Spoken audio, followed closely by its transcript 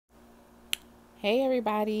Hey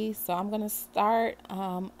everybody, so I'm going to start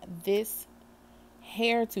this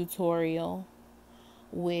hair tutorial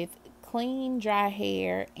with clean dry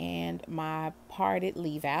hair and my parted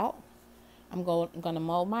leave out. I'm going to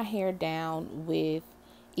mold my hair down with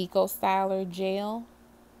Eco Styler gel.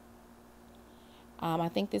 I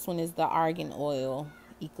think this one is the Argan Oil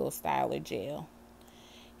Eco Styler gel.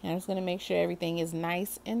 And I'm just going to make sure everything is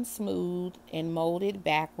nice and smooth and molded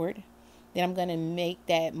backward. Then I'm going to make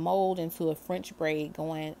that mold into a French braid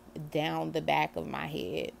going down the back of my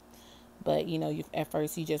head. But, at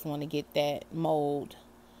first you just want to get that mold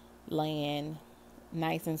laying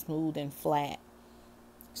nice and smooth and flat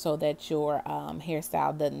so that your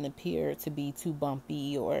hairstyle doesn't appear to be too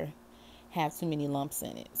bumpy or have too many lumps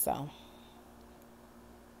in it. So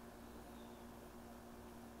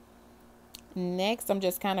next, I'm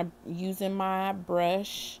just kind of using my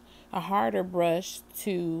brush, a harder brush,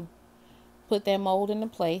 to put that mold into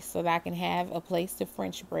place so that I can have a place to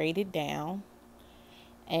French braid it down.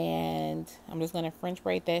 And I'm just going to French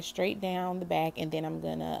braid that straight down the back, and then I'm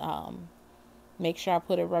going to make sure I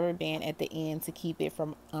put a rubber band at the end to keep it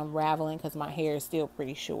from unraveling because my hair is still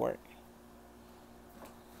pretty short.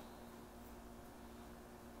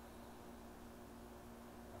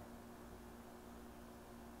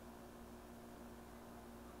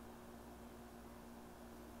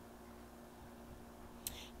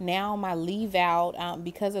 Now my leave out,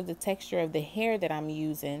 because of the texture of the hair that I'm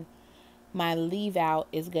using, my leave out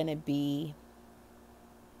is going to be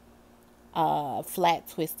flat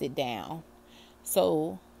twisted down.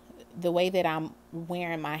 So the way that I'm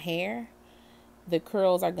wearing my hair, the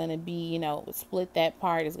curls are going to be, split that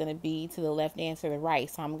part is going to be to the left and to the right.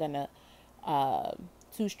 So I'm going to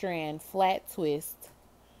two-strand flat twist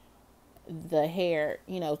the hair,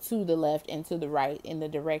 to the left and to the right in the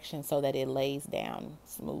direction so that it lays down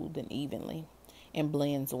smooth and evenly and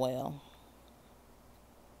blends well.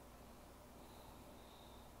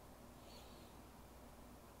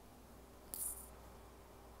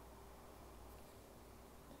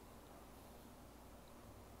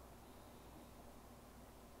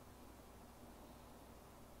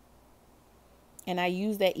 And I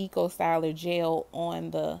use that Eco Styler gel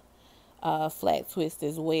on the flat twist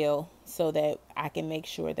as well so that I can make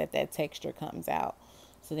sure that that texture comes out.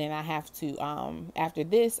 So then I have to, after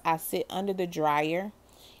this, I sit under the dryer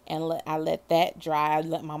and I let that dry. I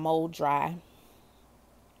let my mold dry.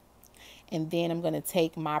 And then I'm going to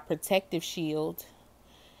take my protective shield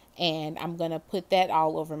and I'm going to put that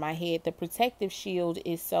all over my head. The protective shield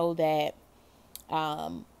is so that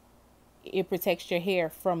it protects your hair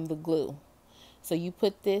from the glue. So you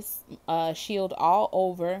put this shield all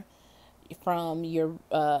over from your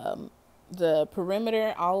the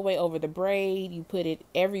perimeter all the way over the braid. You put it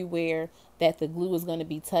everywhere that the glue is going to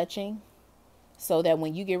be touching so that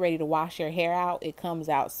when you get ready to wash your hair out, it comes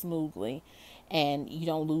out smoothly and you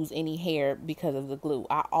don't lose any hair because of the glue.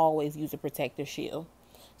 I always use a protective shield.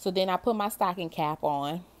 So then I put my stocking cap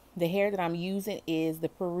on. The hair that I'm using is the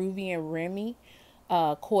Peruvian Remi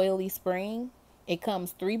coily spring. It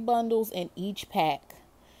comes 3 bundles in each pack.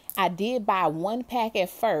 I did buy 1 pack at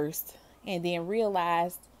first and then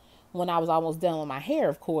realized when I was almost done with my hair,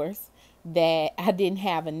 of course, that I didn't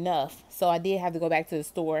have enough. So I did have to go back to the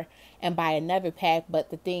store and buy another pack. But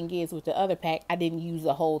the thing is, with the other pack, I didn't use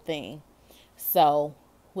the whole thing. So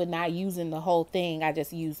with not using the whole thing, I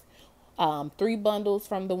just used 3 bundles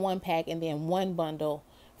from the 1 pack and then 1 bundle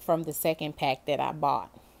from the 2nd pack that I bought.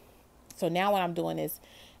 So now what I'm doing is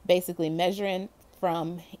basically measuring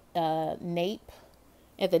from nape,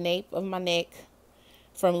 at the nape of my neck,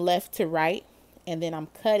 from left to right, and then I'm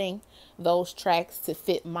cutting those tracks to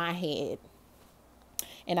fit my head.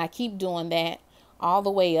 And I keep doing that all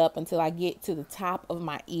the way up until I get to the top of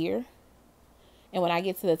my ear. And when I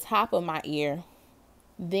get to the top of my ear,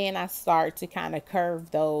 then I start to kind of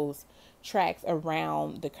curve those tracks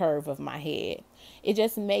around the curve of my head. It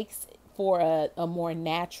just makes for a more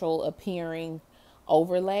natural appearing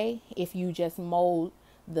overlay if you just mold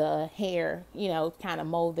the hair, kind of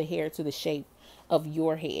mold the hair to the shape of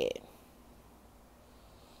your head.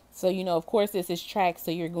 So, of course, this is track,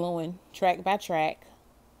 so you're gluing track by track,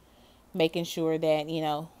 making sure that,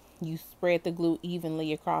 you spread the glue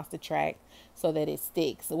evenly across the track so that it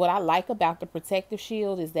sticks. So what I like about the protective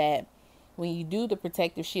shield is that when you do the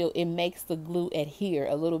protective shield, it makes the glue adhere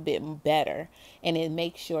a little bit better, and it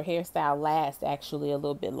makes your hairstyle last actually a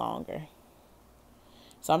little bit longer.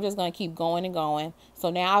 So I'm just going to keep going and going.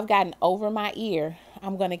 So now I've gotten over my ear.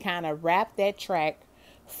 I'm going to kind of wrap that track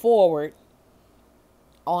forward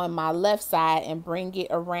on my left side and bring it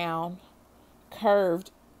around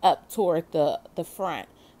curved up toward the front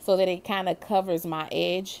so that it kind of covers my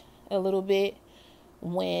edge a little bit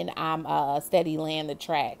when I'm steady laying the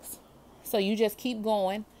tracks. So you just keep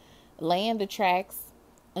going, laying the tracks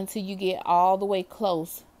until you get all the way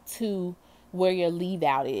close to where your leave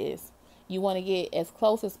out is. You want to get as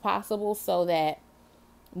close as possible so that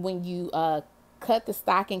when you cut the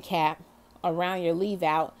stocking cap around your leave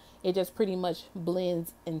out, it just pretty much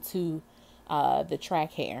blends into the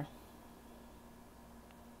track hair.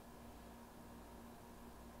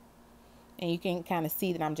 And you can kind of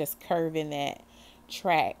see that I'm just curving that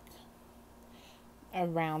track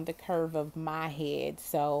around the curve of my head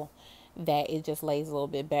so that it just lays a little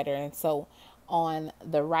bit better. And so on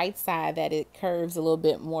the right side that it curves a little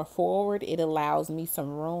bit more forward, it allows me some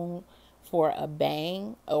room for a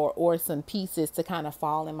bang or some pieces to kind of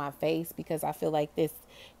fall in my face, because I feel like this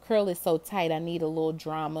curl is so tight. I need a little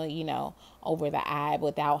drama, you know, over the eye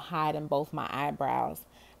without hiding both my eyebrows.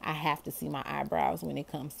 I have to see my eyebrows when it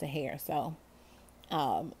comes to hair. So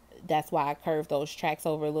that's why I curve those tracks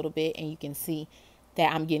over a little bit, and you can see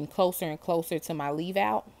that I'm getting closer and closer to my leave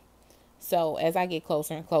out. So as I get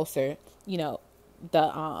closer and closer, you know,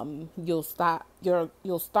 the you'll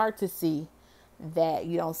start to see that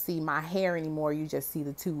you don't see my hair anymore. You just see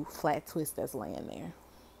the two flat twists that's laying there.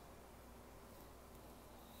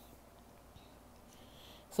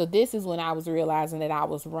 So this is when I was realizing that I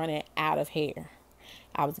was running out of hair.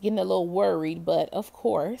 I was getting a little worried, but of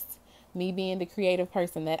course, me being the creative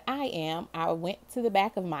person that I am, I went to the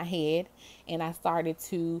back of my head and I started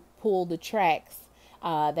to pull the tracks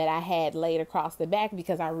that I had laid across the back,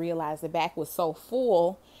 because I realized the back was so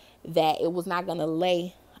full that it was not going to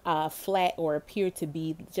lay flat or appear to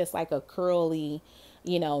be just like a curly,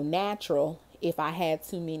 you know, natural if I had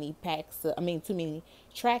too many too many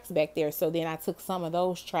tracks back there. So then I took some of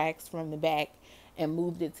those tracks from the back and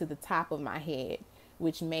moved it to the top of my head,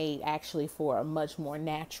 which made actually for a much more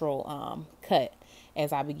natural cut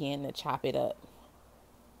as I began to chop it up.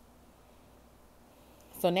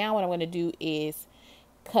 So now what I'm going to do is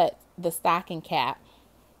cut the stocking cap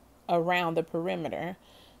around the perimeter,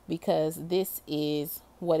 because this is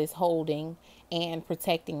what is holding and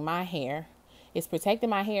protecting my hair. It's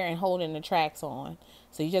protecting my hair and holding the tracks on.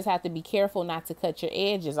 So you just have to be careful not to cut your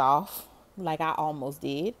edges off like I almost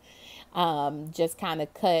did. Just kind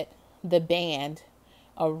of cut the band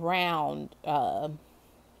around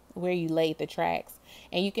where you laid the tracks,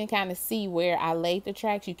 and you can kind of see where I laid the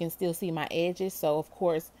tracks. You can still see my edges. So of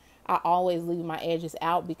course I always leave my edges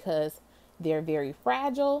out because they're very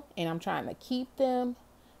fragile and I'm trying to keep them.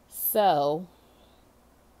 So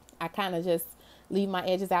I kind of just leave my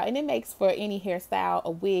edges out, and it makes for any hairstyle,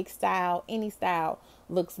 a wig style, any style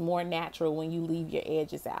looks more natural when you leave your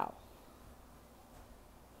edges out.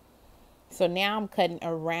 So now I'm cutting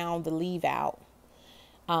around the leave out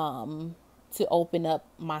to open up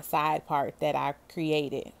my side part that I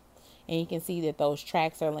created. And you can see that those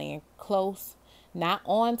tracks are laying close, not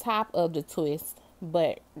on top of the twist,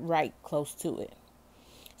 but right close to it.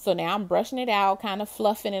 So now I'm brushing it out, kind of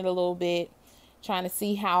fluffing it a little bit, trying to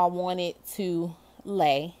see how I want it to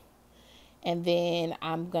lay. And then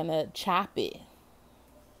I'm gonna chop it.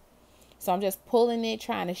 So I'm just pulling it,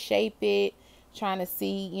 trying to shape it, trying to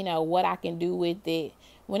see, you know, what I can do with it.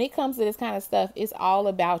 When it comes to this kind of stuff, it's all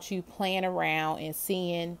about you playing around and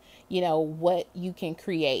seeing, you know, what you can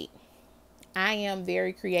create. I am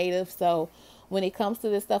very creative, so when it comes to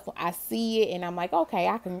this stuff, I see it and I'm like, okay,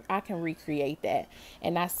 I can recreate that.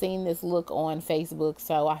 And I seen this look on Facebook,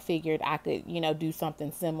 so I figured I could, you know, do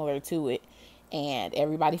something similar to it. And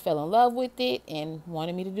everybody fell in love with it and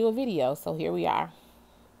wanted me to do a video, so here we are.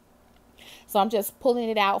 So I'm just pulling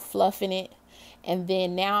it out, fluffing it, and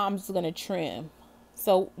then now I'm just going to trim.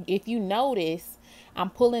 So if you notice, I'm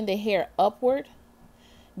pulling the hair upward,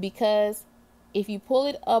 because if you pull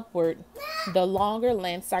it upward, the longer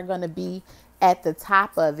lengths are going to be at the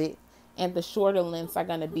top of it and the shorter lengths are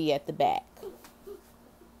going to be at the back.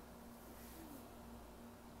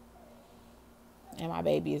 And my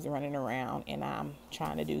baby is running around and I'm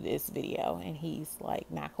trying to do this video and he's like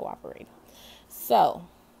not cooperating. So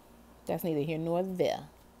that's neither here nor there.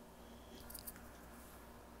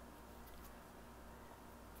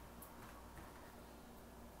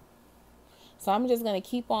 So I'm just going to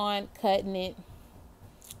keep on cutting it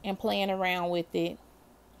and playing around with it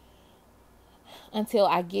until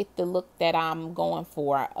I get the look that I'm going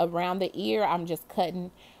for. Around the ear, I'm just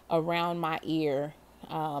cutting around my ear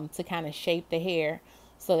to kind of shape the hair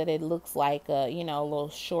so that it looks like a, you know, a little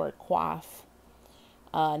short coif,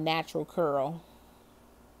 natural curl.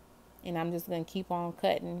 And I'm just going to keep on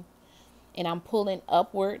cutting, and I'm pulling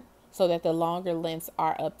upward so that the longer lengths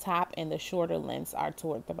are up top and the shorter lengths are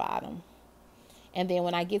toward the bottom. And then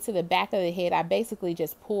when I get to the back of the head, I basically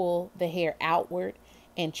just pull the hair outward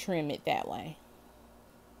and trim it that way.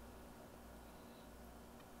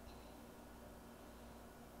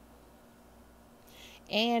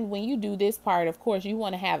 And when you do this part, of course, you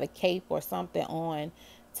want to have a cape or something on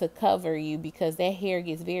to cover you, because that hair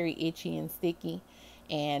gets very itchy and sticky.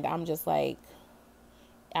 And I'm just like,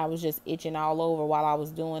 I was just itching all over while I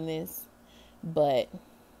was doing this. But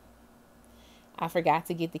I forgot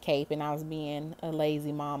to get the cape, and I was being a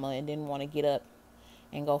lazy mama and didn't want to get up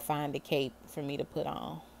and go find the cape for me to put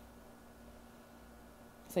on.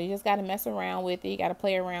 So you just got to mess around with it. You got to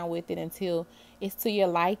play around with it until it's to your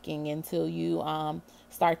liking, until you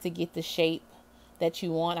start to get the shape that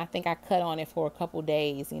you want. I think I cut on it for a couple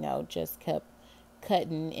days, just kept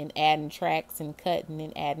cutting and adding tracks and cutting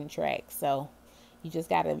and adding tracks. So you just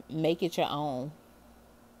got to make it your own.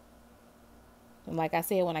 And like I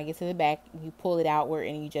said, when I get to the back, you pull it outward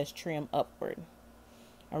and you just trim upward.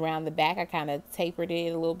 Around the back, I kind of tapered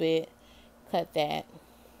it a little bit, cut that.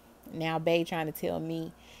 Now, Bae trying to tell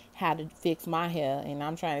me how to fix my hair, and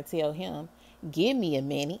I'm trying to tell him, give me a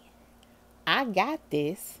minute. I got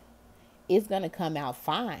this. It's going to come out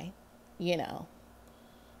fine, He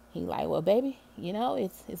like, well, baby,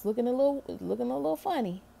 it's looking a little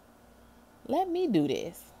funny. Let me do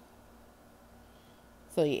this.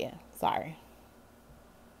 So, yeah, sorry.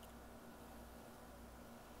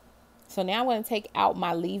 So now I'm going to take out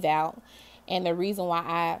my leave out. And the reason why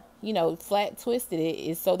I, flat twisted it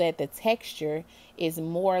is so that the texture is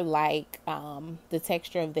more like the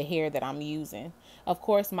texture of the hair that I'm using. Of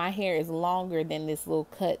course, my hair is longer than this little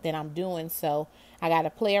cut that I'm doing. So I got to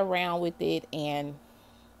play around with it and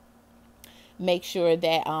make sure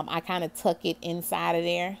that I kind of tuck it inside of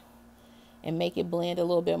there and make it blend a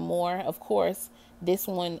little bit more. Of course, this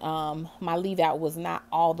one, my leave out was not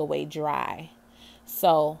all the way dry.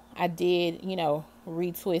 So I did,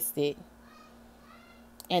 retwist it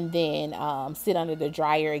and then sit under the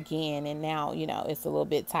dryer again. And now, it's a little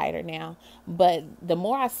bit tighter now. But the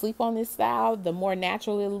more I sleep on this style, the more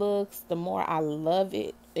natural it looks, the more I love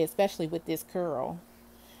it, especially with this curl.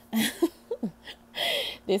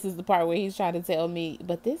 This is the part where he's trying to tell me,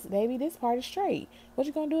 but this part is straight. What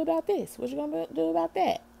you gonna do about this? What you gonna do about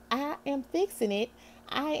that? I am fixing it.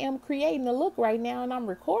 I am creating a look right now, and I'm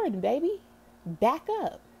recording, baby. Back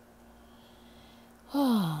up.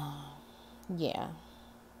 Yeah.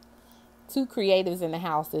 Two creatives in the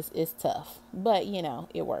house is tough, but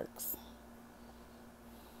it works.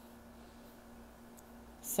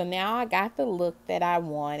 So now I got the look that I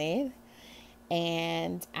wanted,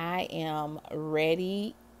 and I am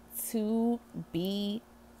ready to be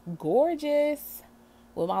gorgeous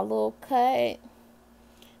with my little cut.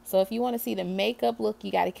 So if you want to see the makeup look,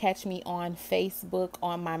 you got to catch me on Facebook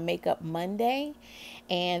on my Makeup Monday.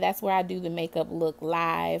 And that's where I do the makeup look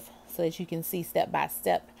live so that you can see step by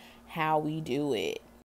step how we do it.